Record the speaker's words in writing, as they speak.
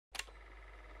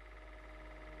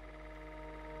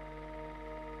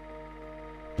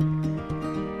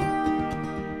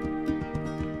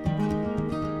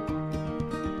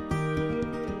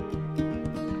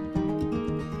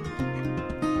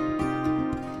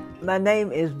My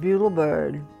name is Melanie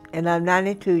Byrd, and I'm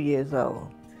 92 years old.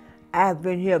 I have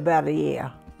been here about a year.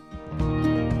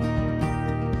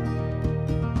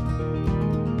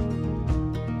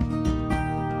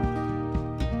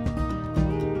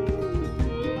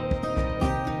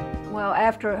 Well,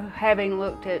 after having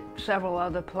looked at several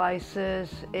other places,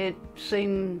 it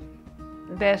seemed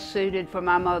best suited for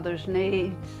my mother's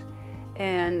needs,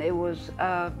 and it was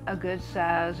a good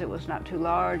size. It was not too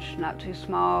large, not too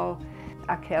small.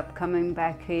 I kept coming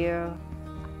back here.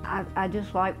 I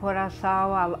just liked what I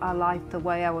saw. I liked the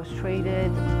way I was treated.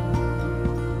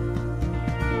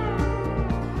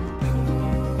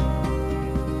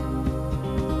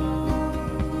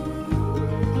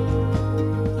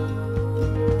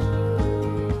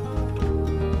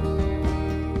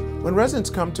 When residents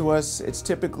come to us, it's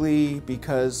typically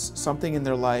because something in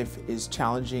their life is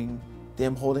challenging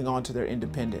them holding on to their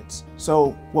independence.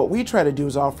 So what we try to do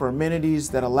is offer amenities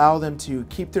that allow them to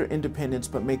keep their independence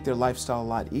but make their lifestyle a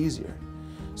lot easier.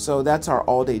 So that's our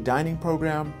all-day dining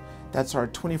program, that's our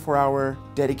 24-hour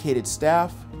dedicated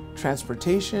staff,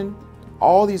 transportation,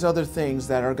 all these other things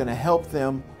that are going to help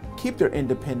them keep their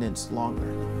independence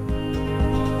longer.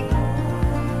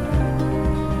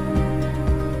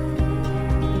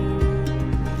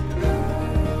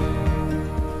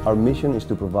 Our mission is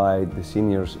to provide the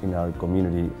seniors in our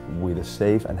community with a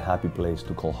safe and happy place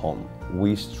to call home.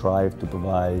 We strive to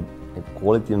provide a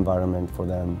quality environment for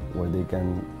them where they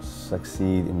can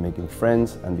succeed in making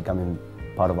friends and becoming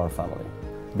part of our family.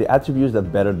 The attributes that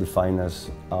better define us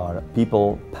are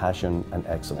people, passion, and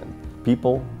excellence.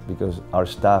 People, because our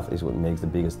staff is what makes the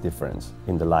biggest difference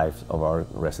in the lives of our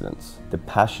residents. The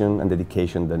passion and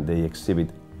dedication that they exhibit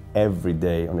every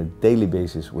day on a daily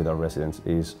basis with our residents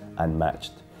is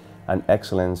unmatched. And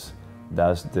excellence,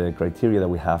 that's the criteria that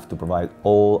we have to provide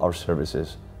all our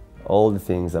services, all the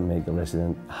things that make the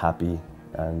resident happy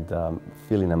and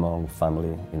feeling among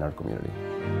family in our community.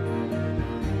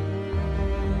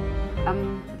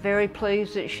 I'm very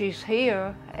pleased that she's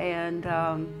here, and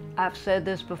I've said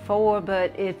this before,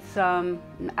 but it's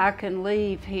I can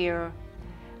leave here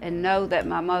and know that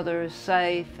my mother is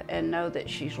safe and know that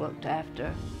she's looked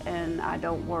after, and I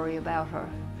don't worry about her.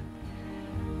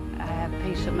 I have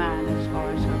peace of mind as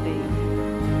far as her being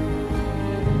here.